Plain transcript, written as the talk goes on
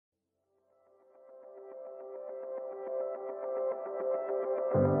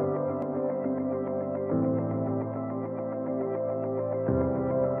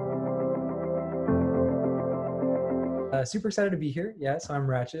Super excited to be here. Yeah, so I'm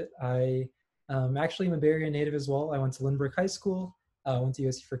Rachit. I actually am a Bay Area native as well. I went to Lynbrook High School, went to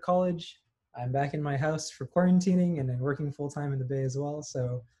USC for college. I'm back in my house for quarantining and then working full time in the Bay as well.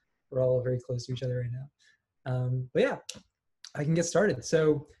 So we're all very close to each other right now. But yeah, I can get started.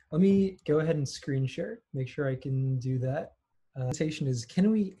 So let me go ahead and screen share, make sure I can do that. Presentation is, can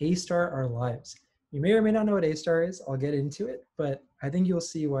we A-star our lives? You may or may not know what A-star is. I'll get into it, but I think you'll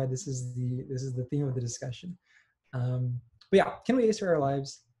see why this is the theme of the discussion. But yeah, can we A-star our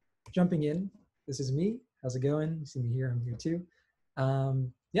lives? Jumping in, this is me. How's it going? You see me here, I'm here too.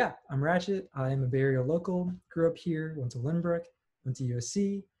 Yeah, I'm Rachit. I'm a Bay Area local, grew up here, went to Lynbrook, went to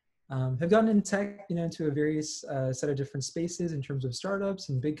USC. Have gotten into tech, into a various set of different spaces in terms of startups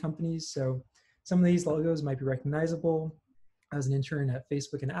and big companies. So some of these logos might be recognizable. I was an intern at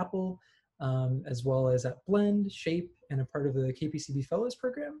Facebook and Apple, as well as at Blend, Shape, and a part of the KPCB Fellows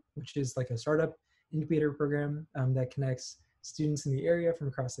Program, which is like a startup incubator program that connects students in the area from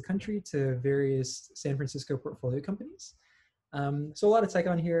across the country to various San Francisco portfolio companies. So a lot of tech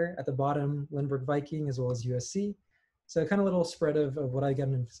on here. At the bottom, Lynbrook Viking, as well as USC. So kind of a little spread of what I got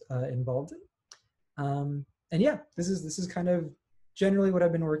involved in. And yeah, this is kind of generally what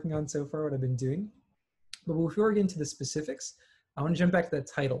I've been working on so far, what I've been doing. But before we get into the specifics, I want to jump back to that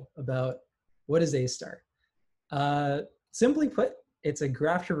title about what is A-star. Simply put, it's a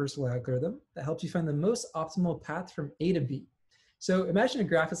graph traversal algorithm that helps you find the most optimal path from A to B. So imagine a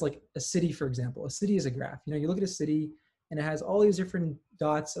graph is like a city, for example. A city is a graph. You look at a city and it has all these different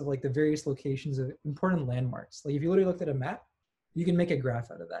dots of like the various locations of important landmarks. Like if you literally looked at a map, you can make a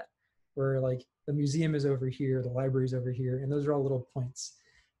graph out of that, where like the museum is over here, the library is over here, and those are all little points.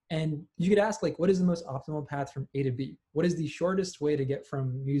 And you could ask, like, what is the most optimal path from A to B? What is the shortest way to get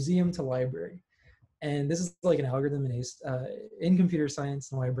from museum to library? And this is like an algorithm in computer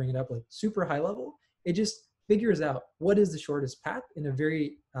science, and why I bring it up like super high level. It just figures out what is the shortest path in a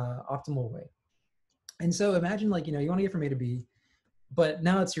very optimal way. And so imagine like, you want to get from A to B, but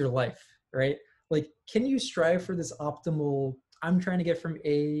now it's your life, right? Like, can you strive for this optimal, I'm trying to get from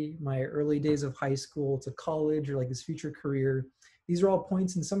my early days of high school to college, or like this future career. These are all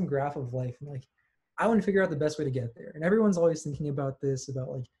points in some graph of life. And like, I want to figure out the best way to get there. And everyone's always thinking about this, about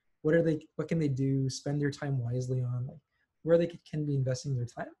like, what can they do, spend their time wisely on, like where they can be investing their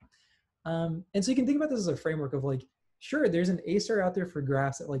time. And so you can think about this as a framework of like, sure, there's an A-star out there for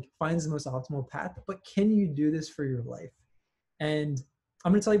graphs that like finds the most optimal path, but can you do this for your life? And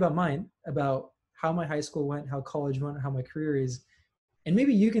I'm going to tell you about mine, about how my high school went, how college went, how my career is. And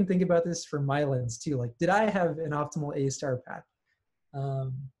maybe you can think about this from my lens too. Like, did I have an optimal A-star path?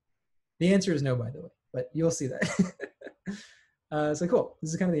 The answer is no, by the way, but you'll see that. So cool.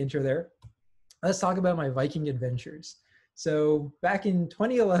 This is kind of the intro there. Let's talk about my Viking adventures. So back in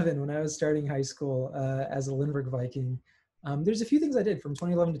 2011, when I was starting high school as a Lynbrook Viking, there's a few things I did from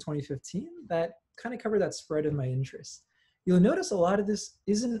 2011 to 2015 that kind of cover that spread of my interests. You'll notice a lot of this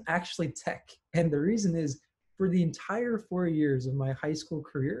isn't actually tech. And the reason is, for the entire 4 years of my high school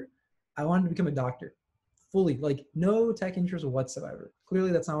career, I wanted to become a doctor. Fully, like no tech interest whatsoever.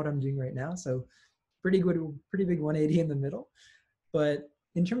 Clearly that's not what I'm doing right now. So pretty big 180 in the middle. But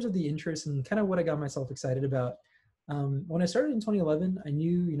in terms of the interest and kind of what I got myself excited about, when I started in 2011, I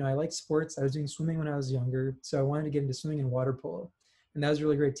knew, I liked sports. I was doing swimming when I was younger. So I wanted to get into swimming and water polo. And that was a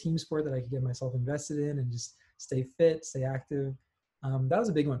really great team sport that I could get myself invested in and just stay fit, stay active. That was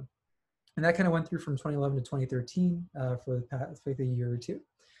a big one. And that kind of went through from 2011 to 2013 for the past like a year or two.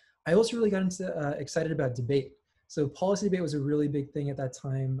 I also really got excited about debate. So policy debate was a really big thing at that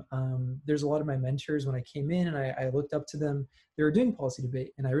time. There's a lot of my mentors when I came in and I looked up to them. They were doing policy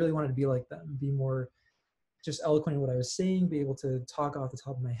debate and I really wanted to be like them, be more just eloquent in what I was saying, be able to talk off the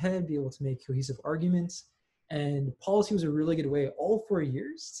top of my head, be able to make cohesive arguments. And policy was a really good way all 4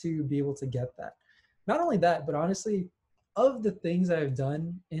 years to be able to get that. Not only that, but honestly, of the things I've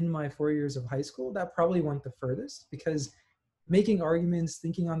done in my 4 years of high school, that probably went the furthest, because making arguments,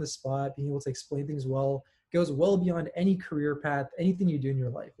 thinking on the spot, being able to explain things well, goes well beyond any career path, anything you do in your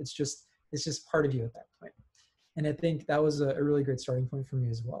life. It's just part of you at that point. And I think that was a really great starting point for me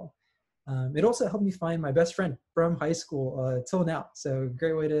as well. It also helped me find my best friend from high school till now. So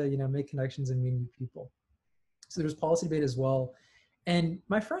great way to, make connections and meet new people. So there was policy debate as well. And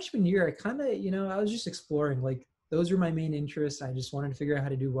my freshman year, I kind of, I was just exploring, like those were my main interests. I just wanted to figure out how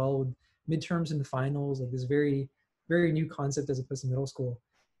to do well with midterms and the finals, like this very, very new concept as opposed to middle school.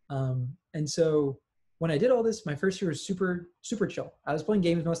 And so when I did all this, my first year was super, super chill. I was playing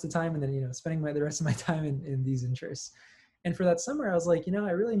games most of the time and then, spending the rest of my time in these interests. And for that summer, I was like,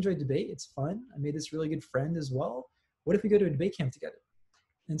 I really enjoyed debate. It's fun. I made this really good friend as well. What if we go to a debate camp together?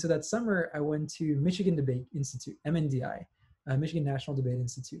 And so that summer, I went to Michigan Debate Institute, MNDI, Michigan National Debate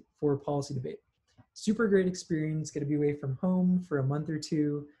Institute, for policy debate. Super great experience, get to be away from home for a month or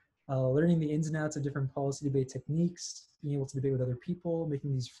two, learning the ins and outs of different policy debate techniques, being able to debate with other people,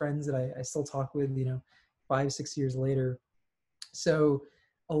 making these friends that I still talk with, 5, 6 years later. So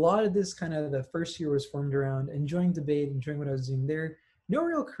a lot of this kind of the first year was formed around enjoying debate, enjoying what I was doing there. No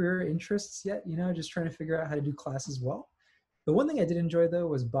real career interests yet, just trying to figure out how to do classes well. The one thing I did enjoy though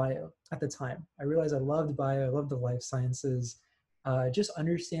was bio at the time. I realized I loved bio, I loved the life sciences, just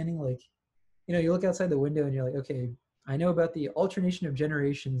understanding you look outside the window and you're like, okay, I know about the alternation of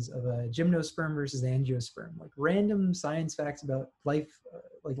generations of a gymnosperm versus angiosperm, like random science facts about life,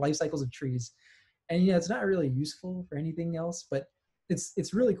 like life cycles of trees. And it's not really useful for anything else, but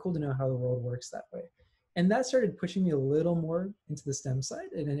it's really cool to know how the world works that way. And that started pushing me a little more into the STEM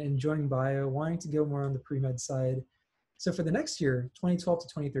side and enjoying bio, wanting to go more on the pre-med side. So for the next year, 2012 to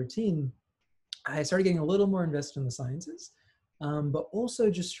 2013, I started getting a little more invested in the sciences, but also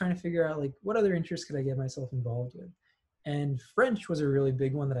just trying to figure out what other interests could I get myself involved with. And French was a really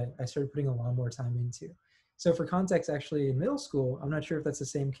big one that I started putting a lot more time into. So for context, actually in middle school, I'm not sure if that's the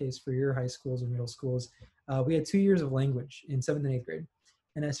same case for your high schools or middle schools, we had 2 years of language in 7th and 8th grade.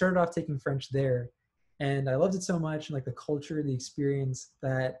 And I started off taking French there. And I loved it so much, and the culture, the experience,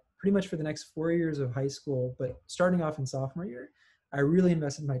 that pretty much for the next 4 years of high school, but starting off in sophomore year, I really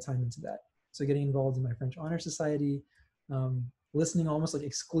invested my time into that. So getting involved in my French Honor Society, listening almost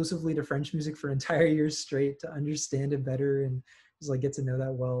exclusively to French music for entire years straight to understand it better and just get to know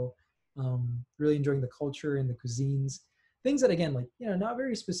that well. Really enjoying the culture and the cuisines, things that again, not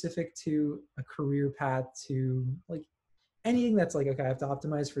very specific to a career path, to anything that's okay, I have to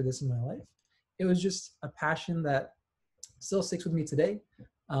optimize for this in my life. It was just a passion that still sticks with me today,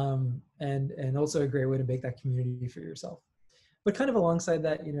 and also a great way to make that community for yourself. But kind of alongside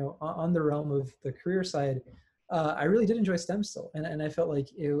that, on the realm of the career side, I really did enjoy STEM still. And I felt like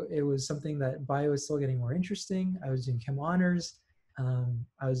it was something that bio was still getting more interesting. I was doing chem honors.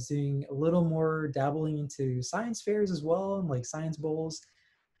 I was doing a little more dabbling into science fairs as well, and science bowls.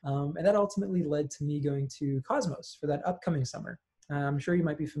 And that ultimately led to me going to Cosmos for that upcoming summer. I'm sure you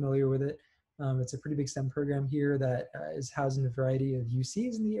might be familiar with it. It's a pretty big STEM program here that is housed in a variety of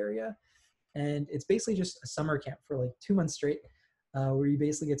UCs in the area. And it's basically just a summer camp for 2 months straight, where you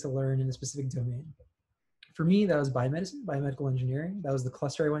basically get to learn in a specific domain. For me, that was biomedicine, biomedical engineering. That was the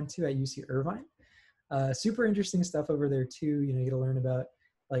cluster I went to at UC Irvine. Super interesting stuff over there too. You get to learn about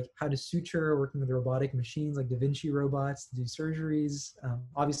how to suture, working with robotic machines like Da Vinci robots to do surgeries.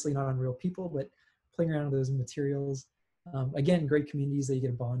 Obviously not on real people, but playing around with those materials. Again, great communities that you get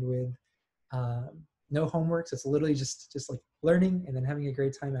to bond with. No homework, so it's literally just learning and then having a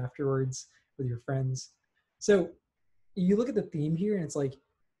great time afterwards with your friends. So you look at the theme here, and it's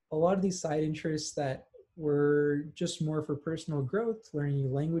a lot of these side interests that were just more for personal growth, learning new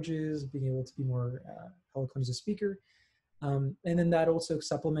languages, being able to be more eloquent as a speaker. And then that also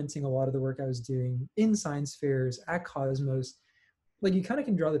supplementing a lot of the work I was doing in science fairs at Cosmos. You kind of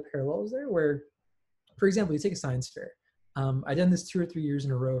can draw the parallels there where, for example, you take a science fair. I done this 2 or 3 years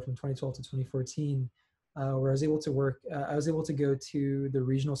in a row from 2012 to 2014, where I was able to work, I was able to go to the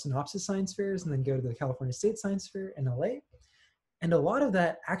regional synopsis science fairs and then go to the California State Science Fair in LA. And a lot of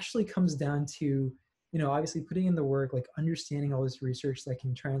that actually comes down to, obviously putting in the work, understanding all this research that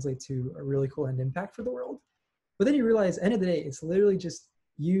can translate to a really cool end impact for the world. But then you realize, end of the day, it's literally just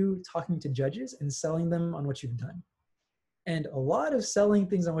you talking to judges and selling them on what you've done. And a lot of selling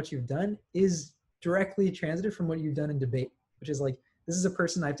things on what you've done is directly transited from what you've done in debate, which is this is a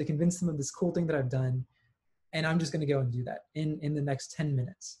person, I have to convince them of this cool thing that I've done, and I'm just going to go and do that in the next 10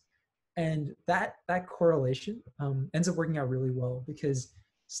 minutes. And that correlation ends up working out really well, because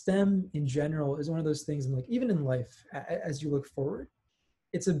STEM in general is one of those things, and even in life, as you look forward,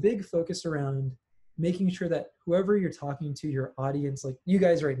 it's a big focus around making sure that whoever you're talking to, your audience, you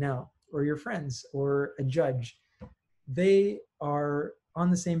guys right now, or your friends, or a judge, they are on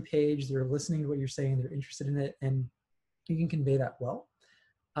the same page, they're listening to what you're saying, they're interested in it, and you can convey that well.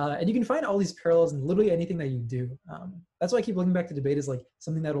 And you can find all these parallels in literally anything that you do. That's why I keep looking back to debate as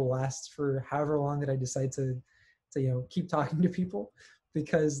something that will last for however long that I decide to keep talking to people,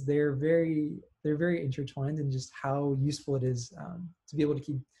 because they're very intertwined in just how useful it is to be able to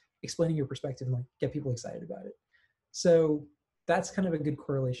keep explaining your perspective and get people excited about it. So that's kind of a good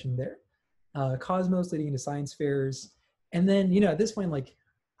correlation there. Cosmos leading into science fairs. And then, at this point,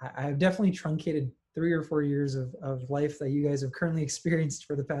 I've definitely truncated 3 or 4 years of life that you guys have currently experienced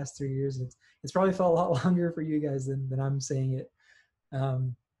for the past 3 years. It's probably felt a lot longer for you guys than I'm saying it.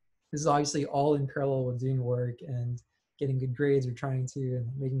 This is obviously all in parallel with doing work and getting good grades or trying to, and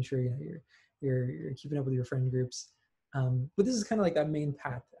making sure, you're keeping up with your friend groups. But this is kind of like that main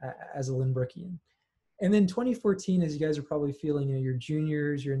path as a Lynbrookian. And then 2014, as you guys are probably feeling, you're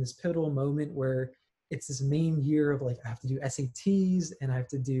juniors, you're in this pivotal moment where it's this main year of like, I have to do SATs and I have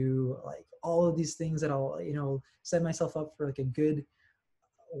to do like all of these things that I'll, set myself up for like a good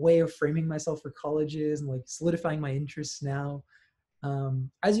way of framing myself for colleges and like solidifying my interests now.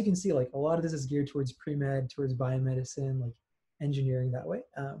 As you can see, like a lot of this is geared towards pre-med, towards biomedicine, like engineering that way.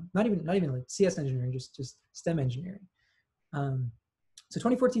 Not even like CS engineering, just STEM engineering. So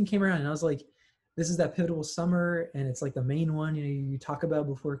 2014 came around and I was like, this is that pivotal summer and it's like the main one, you talk about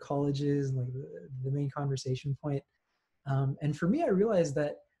before colleges and like the main conversation point. And for me, I realized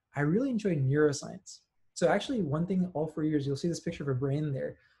that I really enjoyed neuroscience. So actually one thing all 4 years, you'll see this picture of a brain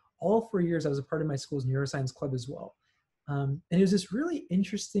there. All 4 years I was a part of my school's neuroscience club as well. And it was this really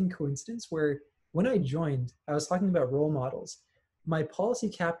interesting coincidence where when I joined, I was talking about role models. My policy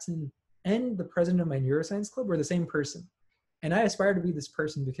captain and the president of my neuroscience club were the same person. And I aspire to be this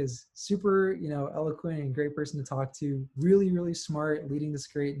person because super, eloquent and great person to talk to, really, really smart, leading this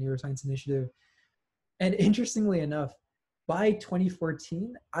great neuroscience initiative. And interestingly enough, by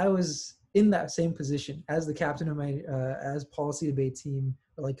 2014, I was in that same position as the captain of my, as policy debate team,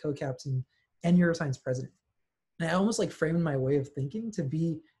 or like co-captain and neuroscience president. And I almost like framed my way of thinking to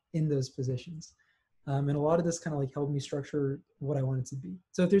be in those positions. And a lot of this kind of like helped me structure what I wanted to be.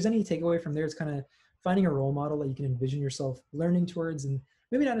 So if there's any takeaway from there, it's kind of finding a role model that you can envision yourself learning towards, and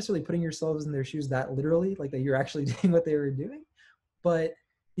maybe not necessarily putting yourselves in their shoes that literally, like that you're actually doing what they were doing, but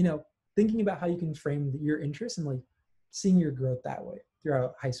thinking about how you can frame your interests and like seeing your growth that way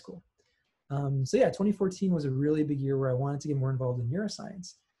throughout high school. So yeah, 2014 was a really big year where I wanted to get more involved in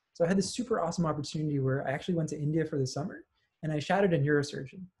neuroscience. So I had this super awesome opportunity where I actually went to India for the summer and I shadowed a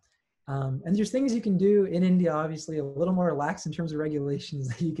neurosurgeon. And there's things you can do in India, obviously a little more relaxed in terms of regulations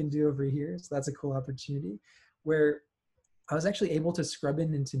that you can do over here. So that's a cool opportunity where I was actually able to scrub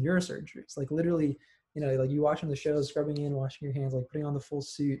into neurosurgeries, like literally, like you watch on the shows, scrubbing in, washing your hands, like putting on the full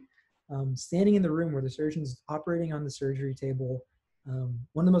suit, standing in the room where the surgeon's operating on the surgery table.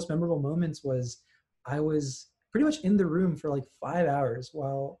 One of the most memorable moments was I was pretty much in the room for like 5 hours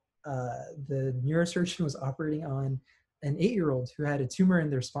while the neurosurgeon was operating on an 8-year-old who had a tumor in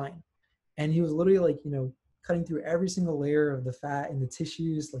their spine. And he was literally like, cutting through every single layer of the fat and the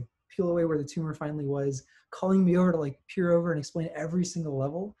tissues, like peel away where the tumor finally was, calling me over to like peer over and explain every single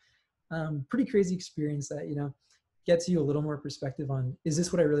level. Pretty crazy experience that, gets you a little more perspective on, is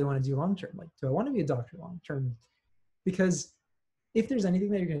this what I really want to do long-term? Like, do I want to be a doctor long-term? Because if there's anything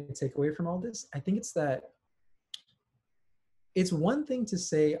that you're going to take away from all this, I think it's that it's one thing to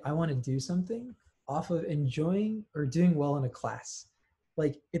say, I want to do something off of enjoying or doing well in a class.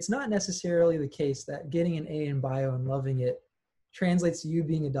 Like, it's not necessarily the case that getting an A in bio and loving it translates to you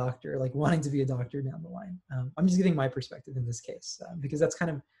being a doctor, like wanting to be a doctor down the line. I'm just giving my perspective in this case, because that's kind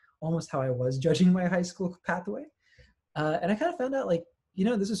of almost how I was judging my high school pathway. And I kind of found out like,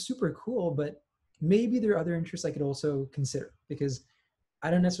 this is super cool, but maybe there are other interests I could also consider, because I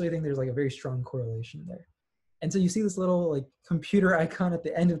don't necessarily think there's like a very strong correlation there. And so you see this little like computer icon at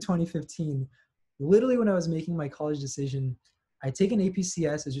the end of 2015. Literally when I was making my college decision, I take an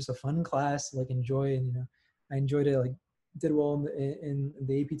APCS as just a fun class to like enjoy, and I enjoyed it, like did well in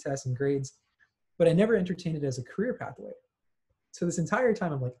the AP tests and grades, but I never entertained it as a career pathway. So this entire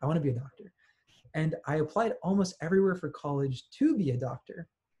time I'm like, I want to be a doctor. And I applied almost everywhere for college to be a doctor.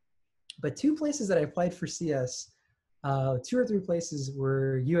 But 2 places that I applied for CS, 2 or 3 places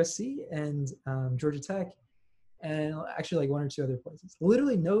were USC and Georgia Tech, and actually like 1 or 2 other places.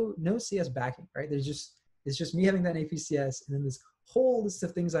 Literally no CS backing, right? It's just me having that APCS and then this whole list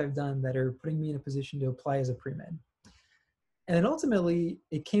of things I've done that are putting me in a position to apply as a pre-med. And then ultimately,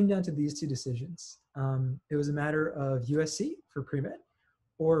 it came down to these 2 decisions. It was a matter of USC for pre-med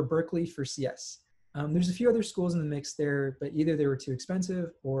or Berkeley for CS. There's a few other schools in the mix there, but either they were too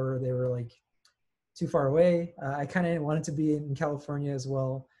expensive or they were like too far away. I kind of wanted to be in California as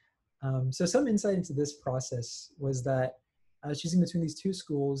well. So some insight into this process was that I was choosing between these 2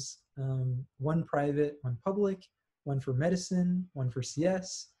 schools, one private, one public, one for medicine, one for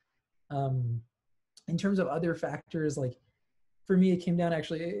CS. In terms of other factors, like for me, it came down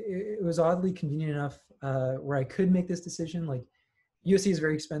actually, it was oddly convenient enough where I could make this decision. Like USC is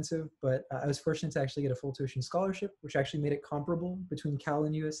very expensive, but I was fortunate to actually get a full tuition scholarship, which actually made it comparable between Cal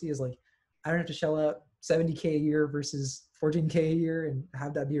and USC. Is like, I don't have to shell out $70K a year versus $14K a year and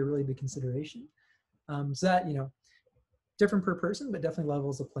have that be a really big consideration. So that, different per person, but definitely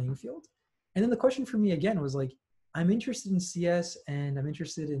levels the playing field. And then the question for me again was like, I'm interested in CS and I'm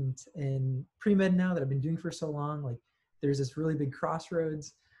interested in pre-med now that I've been doing for so long. Like, there's this really big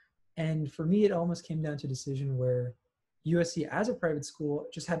crossroads. And for me, it almost came down to a decision where USC as a private school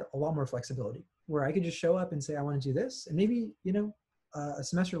just had a lot more flexibility, where I could just show up and say, I want to do this. And maybe, a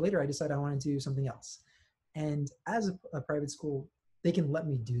semester later, I decide I want to do something else. And as a private school, they can let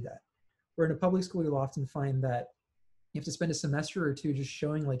me do that. Where in a public school, you'll often find that you have to spend a semester or two just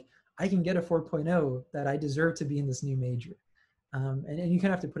showing like, I can get a 4.0, that I deserve to be in this new major. And you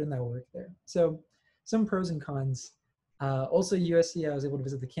kind of have to put in that work there. So some pros and cons. Also USC, I was able to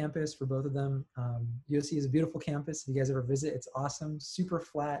visit the campus for both of them. USC is a beautiful campus. If you guys ever visit, it's awesome, super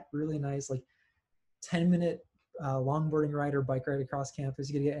flat, really nice, like 10-minute longboarding ride or bike ride across campus.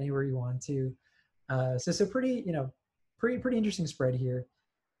 You can get anywhere you want to. So pretty, pretty interesting spread here.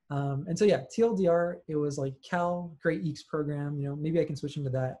 And so yeah, TLDR, it was like Cal, great EECS program. Maybe I can switch into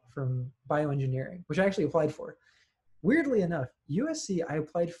that from bioengineering, which I actually applied for. Weirdly enough, USC, I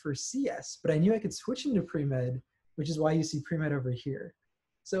applied for CS, but I knew I could switch into pre-med, which is why you see pre-med over here.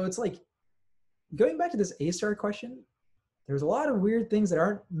 So it's like, going back to this A-star question, there's a lot of weird things that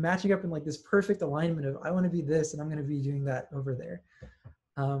aren't matching up in like this perfect alignment of I want to be this and I'm going to be doing that over there.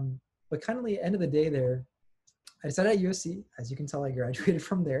 But kind of the end of the day there, I decided at USC. As you can tell, I graduated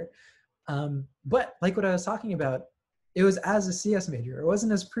from there. But like what I was talking about, it was as a CS major. It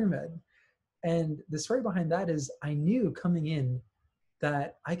wasn't as pre-med. And the story behind that is I knew coming in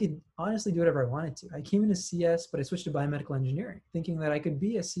that I could honestly do whatever I wanted to. I came into CS, but I switched to biomedical engineering, thinking that I could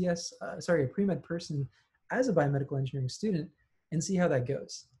be a pre-med person as a biomedical engineering student and see how that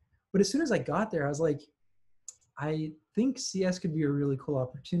goes. But as soon as I got there, I was like, I think CS could be a really cool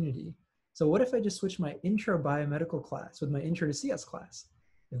opportunity. So what if I just switch my intro biomedical class with my intro to CS class?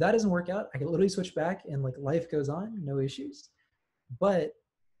 If that doesn't work out, I can literally switch back and like life goes on, no issues. But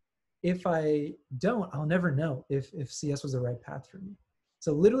if I don't, I'll never know if CS was the right path for me.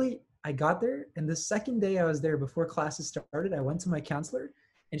 So literally I got there, and the second day I was there before classes started, I went to my counselor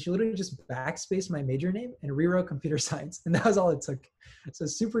and she literally just backspaced my major name and rewrote computer science. And that was all it took. So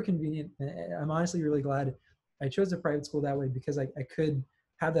super convenient. And I'm honestly really glad I chose a private school that way, because I could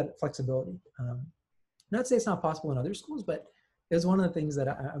have that flexibility. Not to say it's not possible in other schools, but it was one of the things that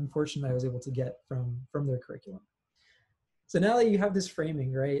I'm fortunate I was able to get from their curriculum. So now that you have this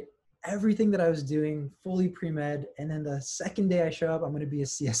framing, right? Everything that I was doing fully pre-med, and then the second day I show up, I'm going to be a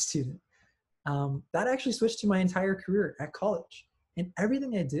CS student. That actually switched to my entire career at college. And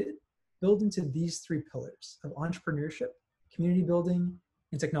everything I did built into these three pillars of entrepreneurship, community building,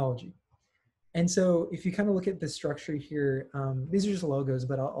 and technology. And so if you kind of look at the structure here, these are just logos,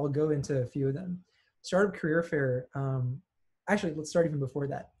 but I'll go into a few of them. Startup Career Fair, actually, let's start even before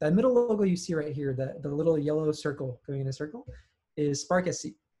that. That middle logo you see right here, the little yellow circle going in a circle, is Spark SC.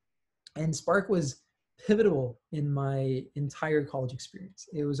 And Spark was pivotal in my entire college experience.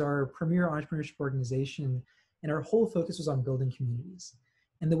 It was our premier entrepreneurship organization, and our whole focus was on building communities.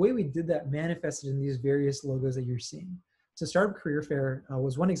 And the way we did that manifested in these various logos that you're seeing. So Startup Career Fair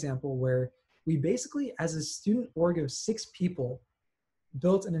was one example where we basically, as a student org of 6 people,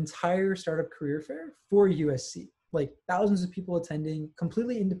 built an entire startup career fair for USC. Like thousands of people attending,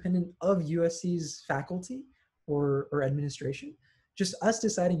 completely independent of USC's faculty or administration. Just us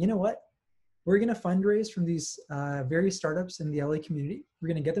deciding, you know what? We're going to fundraise from these various startups in the LA community. We're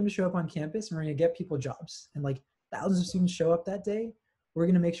going to get them to show up on campus, and we're going to get people jobs. And like thousands of students show up that day. We're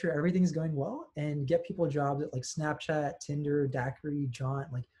going to make sure everything's going well and get people jobs at like Snapchat, Tinder, Daiquiri,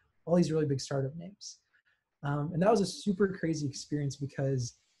 Jaunt, like all these really big startup names. And that was a super crazy experience,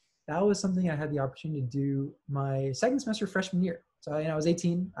 because that was something I had the opportunity to do my second semester freshman year. So I was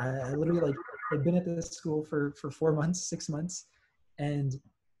 18. I literally like had been at this school for 4 months, 6 months, and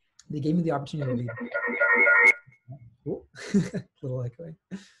they gave me the opportunity to leave. Cool. Little echoing.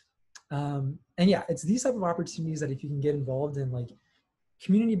 And yeah, it's these type of opportunities that if you can get involved in, like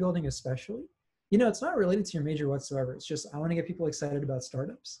community building especially, it's not related to your major whatsoever. It's just, I want to get people excited about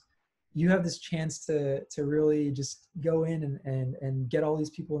startups. You have this chance to really just go in and get all these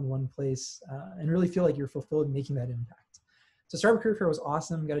people in one place and really feel like you're fulfilled making that impact. So Startup Career Fair was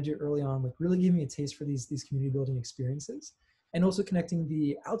awesome. Got to do it early on, like really gave me a taste for these community building experiences, and also connecting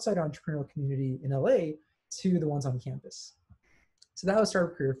the outside entrepreneurial community in LA to the ones on campus. So that was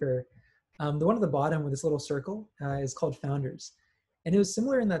Startup Career Fair. The one at the bottom with this little circle is called Founders. And it was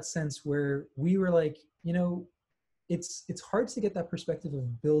similar in that sense where we were like, it's hard to get that perspective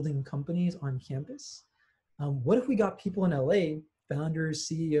of building companies on campus. What if we got people in LA, founders,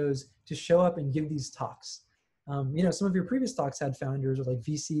 CEOs, to show up and give these talks? Some of your previous talks had founders or like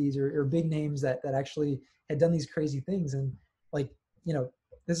VCs or big names that actually had done these crazy things. And like,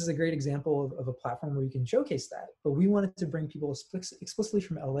 this is a great example of a platform where you can showcase that. But we wanted to bring people explicitly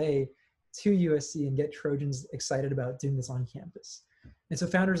from LA to USC and get Trojans excited about doing this on campus. And so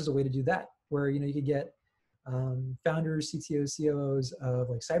Founders is a way to do that, where you could get founders, CTOs, COOs of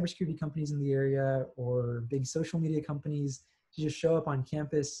like cybersecurity companies in the area or big social media companies to just show up on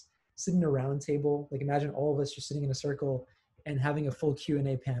campus, sit in a round table. Like imagine all of us just sitting in a circle and having a full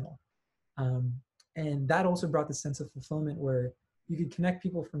Q&A panel. And that also brought the sense of fulfillment where you could connect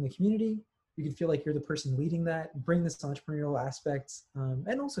people from the community. You could feel like you're the person leading that, bring this entrepreneurial aspect,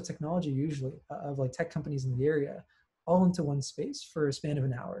 and also technology usually of like tech companies in the area all into one space for a span of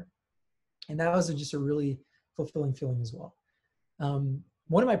an hour. And that was just a really fulfilling feeling as well.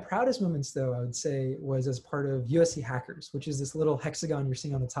 One of my proudest moments though, I would say, was as part of USC Hackers, which is this little hexagon you're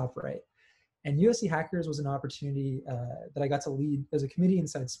seeing on the top right. And USC Hackers was an opportunity that I got to lead as a committee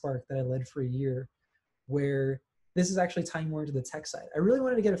inside Spark that I led for a year, where this is actually tying more into the tech side. I really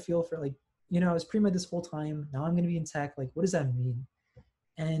wanted to get a feel for like, I was pre-med this whole time. Now I'm going to be in tech. Like, what does that mean?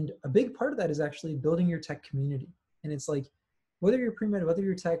 And a big part of that is actually building your tech community. And it's like, whether you're pre-med, whether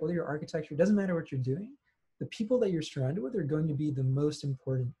you're tech, whether you're architecture, it doesn't matter what you're doing. The people that you're surrounded with are going to be the most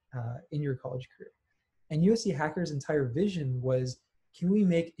important in your college career. And USC Hackers' entire vision was, can we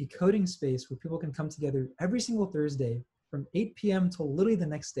make a coding space where people can come together every single Thursday from 8 p.m. till literally the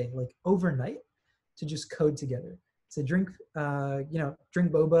next day, like overnight, to just code together, to drink,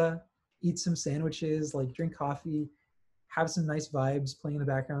 drink boba, eat some sandwiches, like drink coffee, have some nice vibes playing in the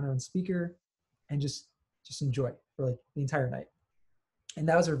background on speaker, and just enjoy for like the entire night. And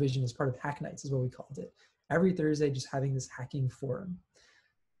that was our vision as part of Hack Nights, is what we called it. Every Thursday, just having this hacking forum.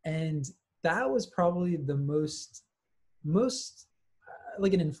 And that was probably the most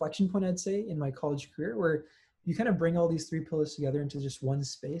like an inflection point, I'd say, in my college career, where you kind of bring all these three pillars together into just one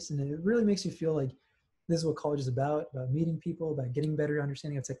space. And it really makes you feel like this is what college is about meeting people, about getting better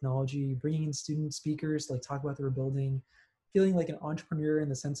understanding of technology, bringing in student speakers to like talk about what they're building, feeling like an entrepreneur in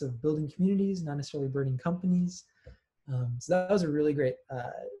the sense of building communities, not necessarily building companies. So that was a really great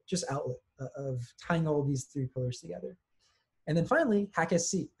just outlet of tying all of these three pillars together. And then finally,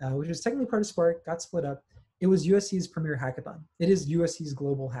 HackSC, which was technically part of Spark, got split up. It was USC's premier hackathon. It is USC's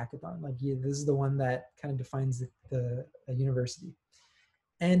global hackathon. Like, this is the one that kind of defines the university.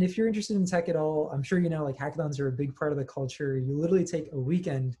 And if you're interested in tech at all, I'm sure you know, like, hackathons are a big part of the culture. You literally take a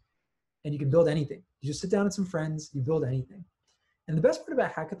weekend and you can build anything. You just sit down with some friends, you build anything. And the best part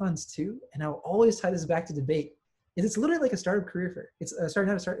about hackathons too, and I'll always tie this back to debate, is it's literally like a startup career fair. It's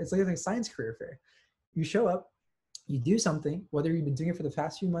it's like a science career fair. You show up, you do something, whether you've been doing it for the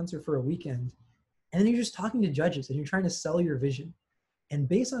past few months or for a weekend, and then you're just talking to judges and you're trying to sell your vision. And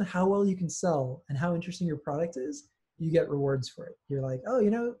based on how well you can sell and how interesting your product is, you get rewards for it. You're like, oh,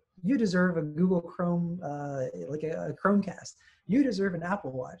 you deserve a Google Chrome, like a Chromecast. You deserve an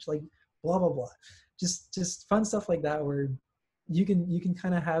Apple Watch, like blah, blah, blah. Just fun stuff like that, where you can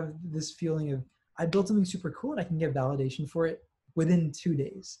kind of have this feeling of, I built something super cool and I can get validation for it within 2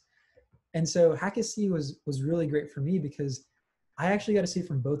 days. And so HackSC was really great for me because I actually got to see it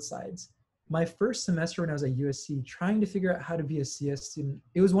from both sides. My first semester when I was at USC, trying to figure out how to be a CS student,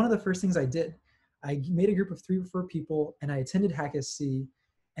 it was one of the first things I did. I made a group of 3 or 4 people and I attended HackSC,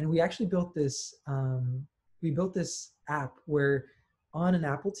 and we actually built this, app where on an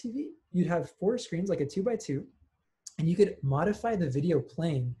Apple TV, you'd have 4 screens, like a 2x2, and you could modify the video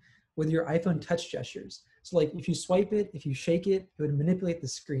playing with your iPhone touch gestures. So like if you swipe it, if you shake it, it would manipulate the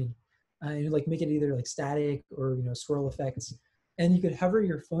screen. And like make it either like static or swirl effects. And you could hover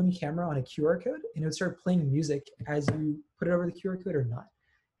your phone camera on a QR code and it would start playing music as you put it over the QR code or not.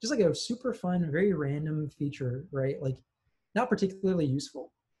 Just like a super fun, very random feature, right? Like not particularly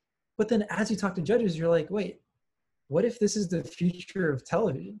useful. But then as you talk to judges, you're like, wait, what if this is the future of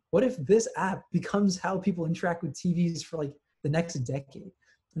television? What if this app becomes how people interact with TVs for like the next decade?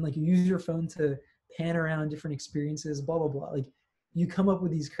 And like you use your phone to pan around different experiences, blah, blah, blah. Like you come up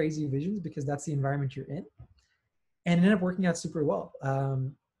with these crazy visions because that's the environment you're in. And it ended up working out super well.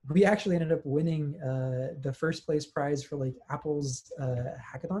 We actually ended up winning the first place prize for like Apple's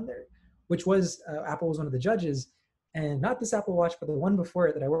hackathon there, which was, Apple was one of the judges. And not this Apple Watch, but the one before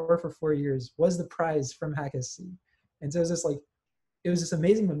it that I wore for 4 years was the prize from HackSC. And so it was just like, it was this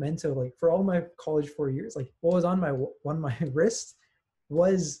amazing memento, like for all my college 4 years, like what was on my wrist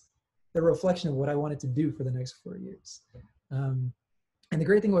was the reflection of what I wanted to do for the next 4 years. And the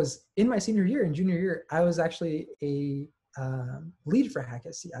great thing was in my senior year and junior year, I was actually a lead for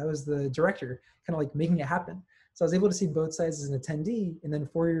HackSC. I was the director, kind of like making it happen. So I was able to see both sides as an attendee. And then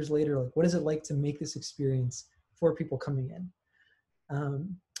 4 years later, like, what is it like to make this experience for people coming in?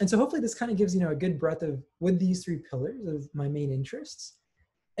 And so hopefully this kind of gives, a good breadth of with these 3 pillars of my main interests.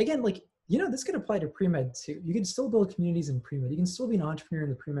 Again, like this could apply to pre-med too. You can still build communities in pre-med. You can still be an entrepreneur in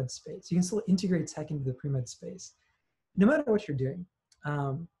the pre-med space. You can still integrate tech into the pre-med space, no matter what you're doing.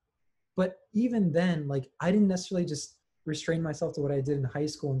 But even then, like, I didn't necessarily just restrain myself to what I did in high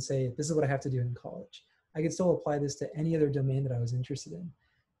school and say, this is what I have to do in college. I could still apply this to any other domain that I was interested in.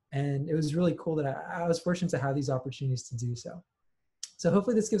 And it was really cool that I was fortunate to have these opportunities to do so. So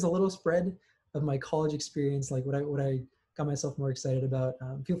hopefully this gives a little spread of my college experience, like what I got myself more excited about.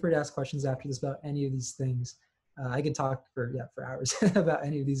 Feel free to ask questions after this about any of these things. I could talk for hours about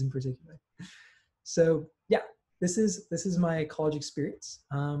any of these in particular. So yeah, this is my college experience.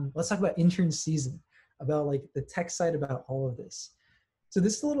 Let's talk about intern season, about like the tech side about all of this. So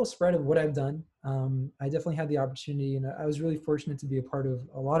this is a little spread of what I've done. I definitely had the opportunity, and I was really fortunate to be a part of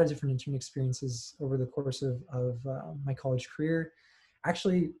a lot of different intern experiences over the course of my college career.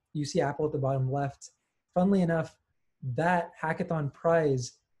 Actually, you see Apple at the bottom left. Funnily enough, that hackathon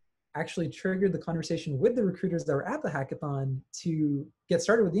prize actually triggered the conversation with the recruiters that were at the hackathon to get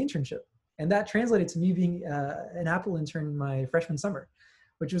started with the internship. And that translated to me being an Apple intern my freshman summer,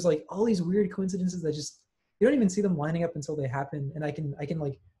 which was like all these weird coincidences that just, you don't even see them lining up until they happen. And I can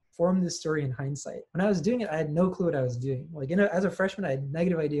like form this story in hindsight. When I was doing it, I had no clue what I was doing. Like, as a freshman, I had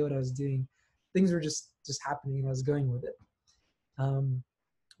negative idea what I was doing. Things were just happening and I was going with it.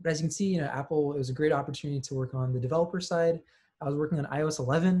 But as you can see, Apple, it was a great opportunity to work on the developer side. I was working on iOS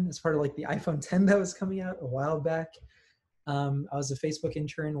 11 as part of like the iPhone 10 that was coming out a while back. I was a Facebook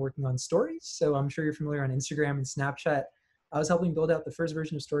intern working on stories. So I'm sure you're familiar on Instagram and Snapchat. I was helping build out the first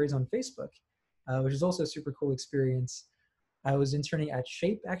version of stories on Facebook, which is also a super cool experience. I was interning at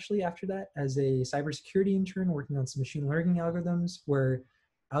Shape actually after that as a cybersecurity intern working on some machine learning algorithms, where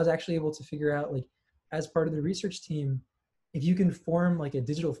I was actually able to figure out, like, as part of the research team, if you can form like a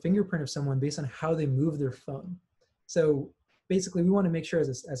digital fingerprint of someone based on how they move their phone. So basically we want to make sure as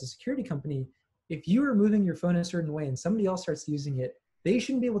a security company, if you are moving your phone a certain way and somebody else starts using it, they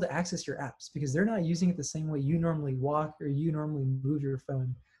shouldn't be able to access your apps because they're not using it the same way you normally walk or you normally move your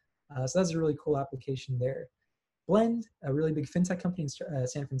phone. So that's a really cool application there. Blend, a really big fintech company in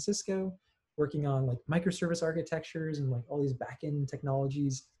San Francisco, working on like microservice architectures and like all these backend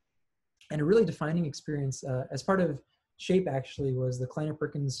technologies. And a really defining experience as part of Shape actually was the Kleiner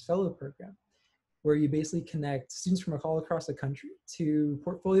Perkins Fellow Program, where you basically connect students from all across the country to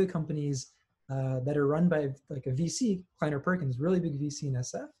portfolio companies that are run by like a VC, Kleiner Perkins, really big VC in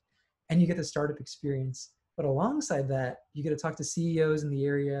SF, and you get the startup experience. But alongside that, you get to talk to CEOs in the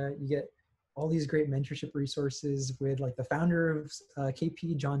area. You get all these great mentorship resources with like the founder of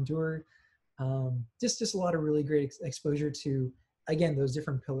KP, John Doerr. Just a lot of really great exposure to, again, those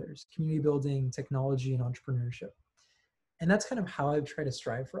different pillars: community building, technology, and entrepreneurship. And that's kind of how I've tried to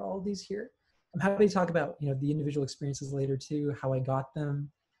strive for all of these here. I'm happy to talk about the individual experiences later too, how I got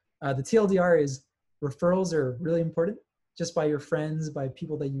them. The TLDR is referrals are really important. Just by your friends, by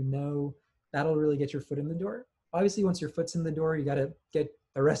people that you know, that'll really get your foot in the door. Obviously, once your foot's in the door, you got to get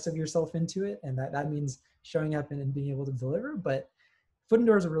the rest of yourself into it, and that means showing up and being able to deliver. But foot in the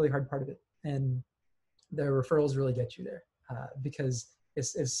door is a really hard part of it, and the referrals really get you there because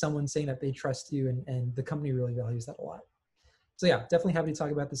it's someone saying that they trust you, and the company really values that a lot. So yeah, definitely happy to talk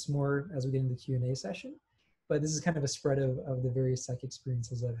about this more as we get into the Q&A session, but this is kind of a spread of the various tech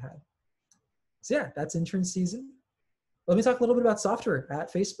experiences I've had. So yeah, that's intern season. Let me talk a little bit about software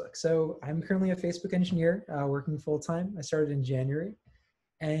at Facebook. So I'm currently a Facebook engineer working full-time. I started in January,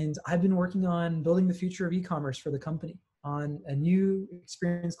 and I've been working on building the future of e-commerce for the company on a new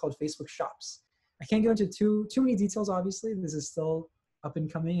experience called Facebook Shops. I can't go into too many details, obviously. This is still up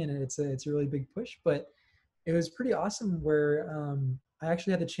and coming, and it's a really big push, but it was pretty awesome where I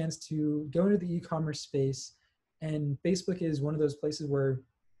actually had the chance to go into the e-commerce space, and Facebook is one of those places where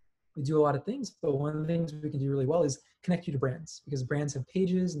we do a lot of things, but one of the things we can do really well is connect you to brands, because brands have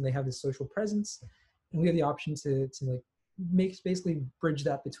pages and they have this social presence, and we have the option to like basically bridge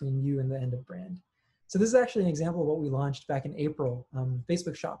that between you and the end of brand. So this is actually an example of what we launched back in April,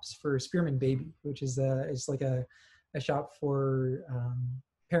 Facebook Shops for Spearmint Baby, which is it's like a shop for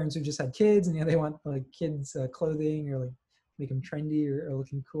parents who just had kids and they want like kids clothing or like make them trendy or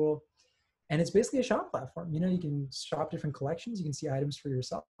looking cool. And it's basically a shop platform. You can shop different collections. You can see items for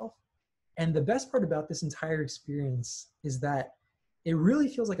yourself. And the best part about this entire experience is that it really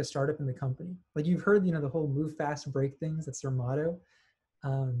feels like a startup in the company. Like you've heard, the whole move fast, break things. That's their motto.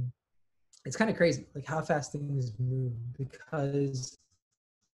 It's kind of crazy, like how fast things move, because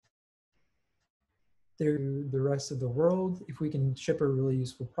they're the rest of the world if we can ship a really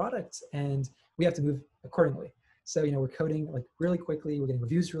useful product, and we have to move accordingly. So, we're coding like really quickly. We're getting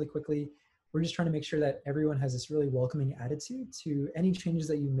reviews really quickly. We're just trying to make sure that everyone has this really welcoming attitude to any changes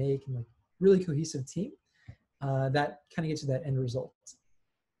that you make, and like really cohesive team that kind of gets you that end result.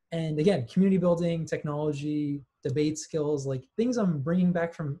 And again, community building, technology, debate skills, like things I'm bringing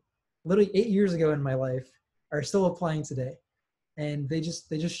back from literally 8 years ago in my life are still applying today. And they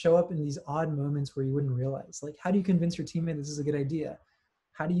just show up in these odd moments where you wouldn't realize. Like, how do you convince your teammate this is a good idea?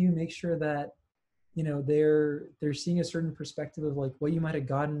 How do you make sure that they're seeing a certain perspective of like what you might have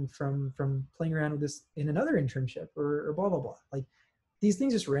gotten from playing around with this in another internship or blah blah blah. Like these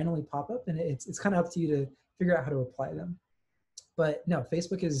things just randomly pop up, and it's kind of up to you to figure out how to apply them. But no,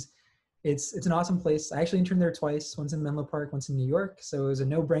 Facebook is it's an awesome place. I actually interned there twice, once in Menlo Park, once in New York. So it was a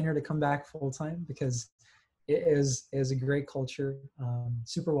no-brainer to come back full time because it is a great culture,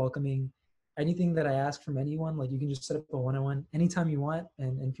 super welcoming. Anything that I ask from anyone, like you can just set up a one-on-one anytime you want,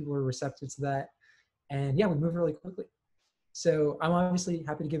 and people are receptive to that. And yeah, we move really quickly. So I'm obviously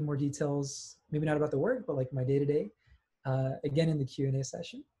happy to give more details, maybe not about the work, but like my day-to-day, again in the Q&A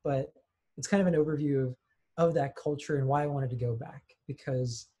session. But it's kind of an overview of that culture and why I wanted to go back,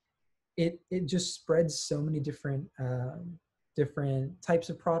 because it just spreads so many different types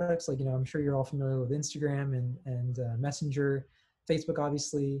of products. Like, I'm sure you're all familiar with Instagram and Messenger, Facebook,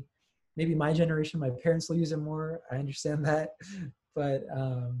 obviously. Maybe my generation, my parents will use it more. I understand that, but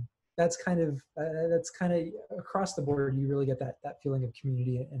that's kind of across the board. You really get that feeling of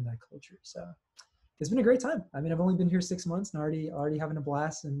community and that culture. So it's been a great time. I mean, I've only been here 6 months and already having a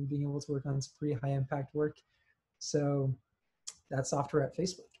blast and being able to work on some pretty high impact work. So that's software at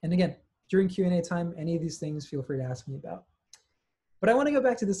Facebook. And again, during Q&A time, any of these things, feel free to ask me about. But I want to go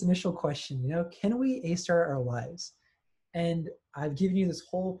back to this initial question, can we A-star our lives? And I've given you this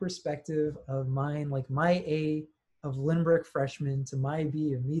whole perspective of mine, like my A of Lindbergh freshman to my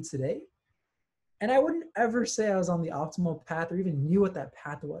B of me today. And I wouldn't ever say I was on the optimal path or even knew what that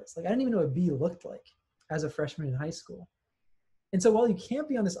path was. Like I didn't even know what B looked like as a freshman in high school. And so while you can't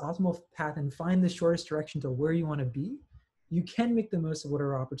be on this optimal path and find the shortest direction to where you want to be, you can make the most of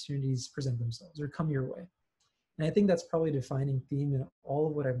whatever opportunities present themselves or come your way. And I think that's probably a defining theme in all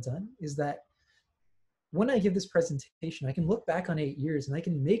of what I've done, is that when I give this presentation, I can look back on 8 years and I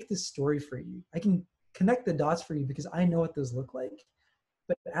can make this story for you. I can connect the dots for you because I know what those look like.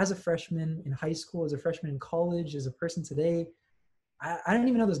 But as a freshman in high school, as a freshman in college, as a person today, I didn't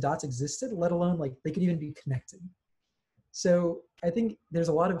even know those dots existed, let alone like they could even be connected. So I think there's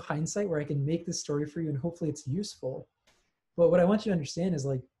a lot of hindsight where I can make this story for you and hopefully it's useful. But what I want you to understand is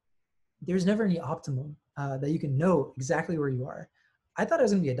like, there's never any optimum that you can know exactly where you are. I thought I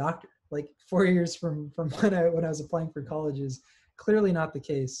was gonna be a doctor. Like 4 years from when I was applying for college is clearly not the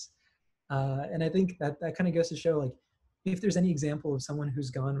case. And I think that kind of goes to show like, if there's any example of someone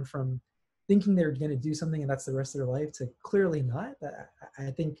who's gone from thinking they're going to do something and that's the rest of their life to clearly not, I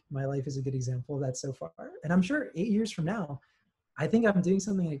think my life is a good example of that so far. And I'm sure 8 years from now, I think I'm doing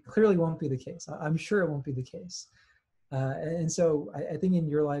something that clearly won't be the case. I'm sure it won't be the case. And so I think in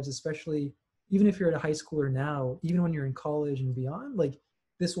your lives, especially, even if you're at a high schooler now, even when you're in college and beyond, like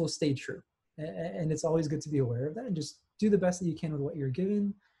this will stay true. And it's always good to be aware of that and just do the best that you can with what you're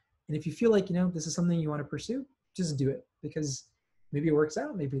given. And if you feel like, this is something you want to pursue, just do it, because maybe it works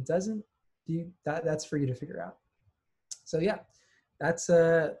out, maybe it doesn't. That's for you to figure out. So yeah, that's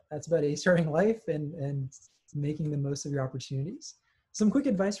about A-starting life and making the most of your opportunities. Some quick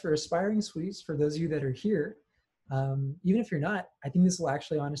advice for aspiring Swedes, for those of you that are here. Even if you're not, I think this will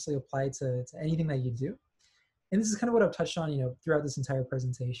actually honestly apply to anything that you do. And this is kind of what I've touched on, throughout this entire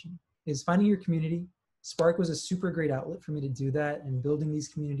presentation, is finding your community. Spark was a super great outlet for me to do that, and building these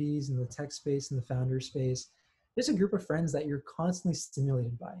communities in the tech space and the founder space. There's a group of friends that you're constantly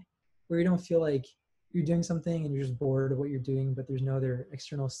stimulated by, where you don't feel like you're doing something and you're just bored of what you're doing, but there's no other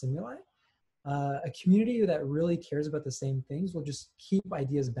external stimuli. A community that really cares about the same things will just keep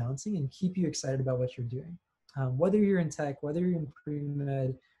ideas bouncing and keep you excited about what you're doing. Whether you're in tech, whether you're in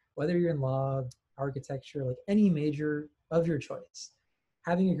pre-med, whether you're in law, architecture, like any major of your choice,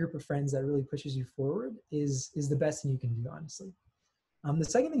 having a group of friends that really pushes you forward is the best thing you can do, honestly. The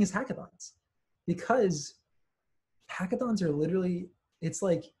second thing is hackathons, because hackathons are literally, it's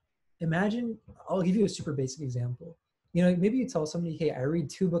like, imagine, I'll give you a super basic example. Maybe you tell somebody, hey, I read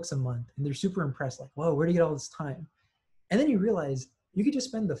 2 books a month, and they're super impressed, like, whoa, where do you get all this time? And then you realize you could just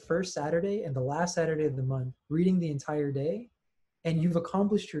spend the first Saturday and the last Saturday of the month reading the entire day, and you've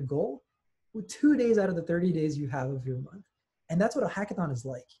accomplished your goal with 2 days out of the 30 days you have of your month. And that's what a hackathon is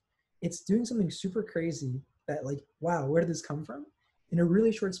like. It's doing something super crazy that, like, wow, where did this come from? In a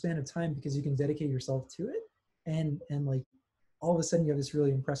really short span of time, because you can dedicate yourself to it, and like all of a sudden you have this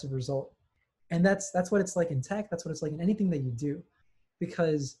really impressive result. And that's what it's like in tech. That's what it's like in anything that you do,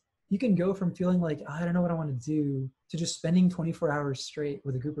 because you can go from feeling like, oh, I don't know what I want to do, to just spending 24 hours straight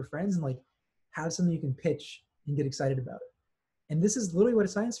with a group of friends and like have something you can pitch and get excited about. And this is literally what a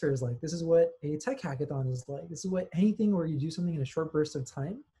science fair is like. This is what a tech hackathon is like. This is what anything where you do something in a short burst of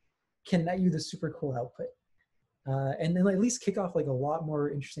time can net you the super cool output. And then at least kick off like a lot more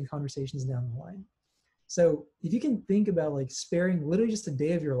interesting conversations down the line. So if you can think about like sparing literally just a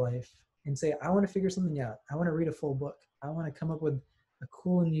day of your life and say, I want to figure something out. I want to read a full book. I want to come up with a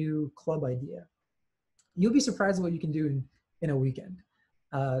cool new club idea. You'll be surprised at what you can do in a weekend.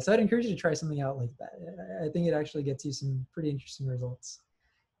 So I'd encourage you to try something out like that. I think it actually gets you some pretty interesting results.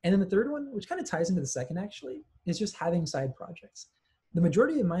 And then the third one, which kind of ties into the second actually, is just having side projects. The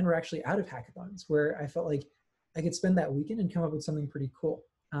majority of mine were actually out of hackathons where I felt like I could spend that weekend and come up with something pretty cool.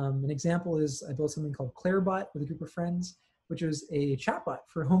 An example is I built something called Clairebot with a group of friends, which was a chatbot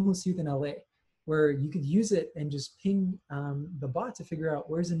for homeless youth in LA, where you could use it and just ping the bot to figure out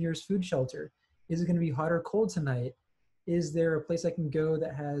where's the nearest food shelter. Is it going to be hot or cold tonight? Is there a place I can go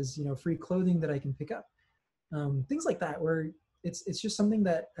that has free clothing that I can pick up? Things like that, where it's just something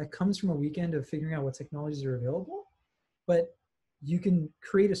that comes from a weekend of figuring out what technologies are available, but you can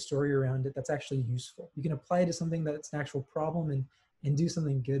create a story around it that's actually useful. You can apply it to something that's an actual problem and do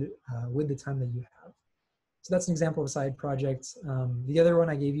something good with the time that you have. So that's an example of a side project. The other one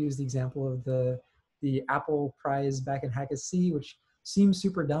I gave you is the example of the Apple prize back in Hack-a-See, which seems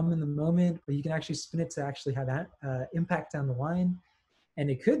super dumb in the moment, but you can actually spin it to actually have that impact down the line.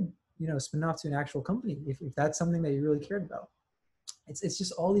 And it could spin off to an actual company if that's something that you really cared about. It's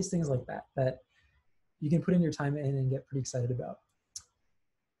just all these things like that you can put in your time in and get pretty excited about.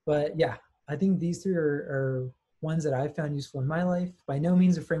 But yeah, I think these three are ones that I've found useful in my life. By no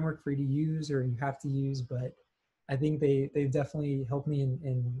means a framework for you to use or you have to use, but I think they've definitely helped me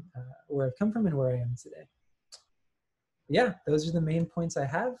in where I've come from and where I am today. But yeah, those are the main points I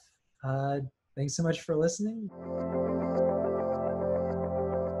have. Thanks so much for listening.